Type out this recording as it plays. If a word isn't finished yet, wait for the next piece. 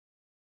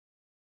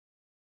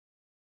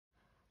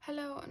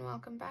Hello and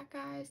welcome back,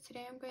 guys.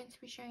 Today I'm going to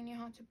be showing you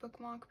how to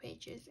bookmark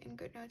pages in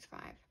GoodNotes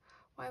 5.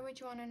 Why would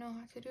you want to know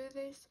how to do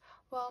this?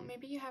 Well,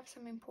 maybe you have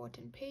some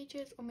important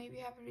pages, or maybe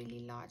you have a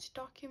really large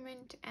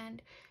document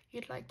and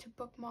you'd like to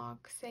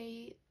bookmark,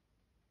 say,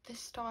 the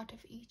start of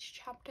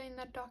each chapter in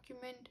that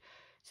document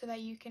so that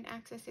you can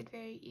access it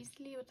very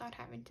easily without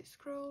having to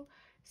scroll.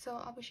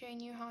 So I'll be showing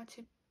you how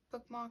to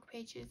bookmark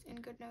pages in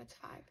GoodNotes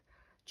 5.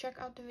 Check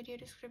out the video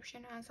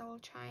description as I will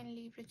try and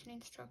leave written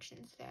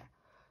instructions there.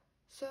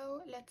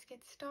 So let's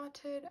get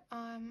started.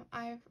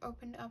 I've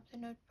opened up the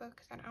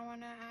notebook that I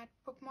want to add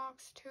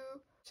bookmarks to.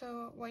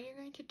 So what you're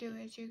going to do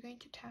is you're going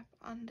to tap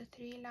on the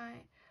three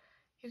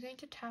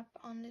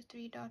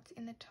dots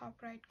in the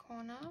top right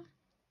corner,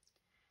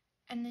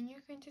 and then you're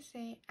going to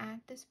say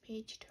add this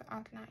page to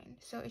outline.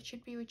 So it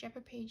should be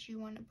whichever page you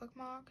want to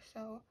bookmark.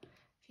 So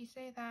if you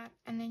say that,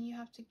 and then you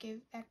have to give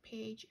that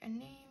page a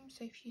name.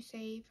 So if you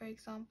say, for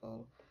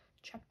example,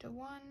 chapter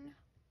 1,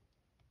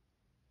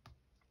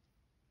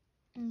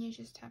 and you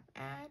just tap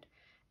add,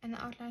 and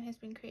the outline has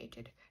been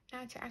created.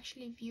 Now to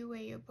actually view where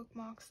your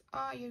bookmarks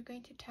are, you're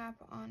going to tap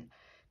on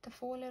the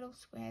 4 little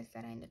squares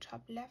that are in the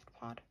top left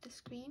part of the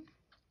screen,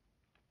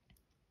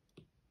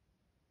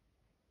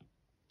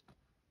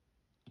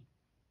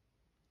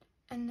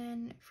 and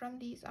then from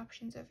these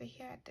options over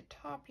here at the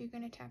top, you're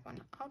going to tap on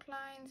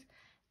outlines,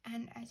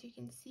 and as you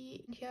can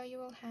see here, you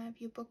will have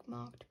your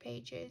bookmarked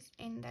pages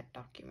in that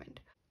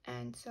document.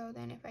 And so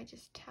then if I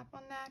just tap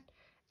on that,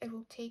 it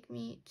will take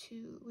me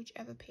to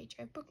whichever page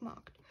I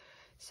bookmarked.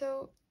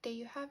 So there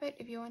you have it.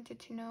 If you wanted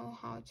to know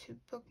how to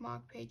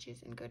bookmark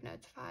pages in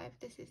GoodNotes 5,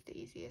 this is the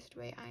easiest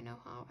way I know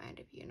how, and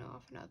if you know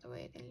of another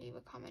way, then leave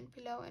a comment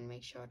below and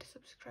make sure to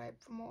subscribe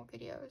for more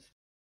videos.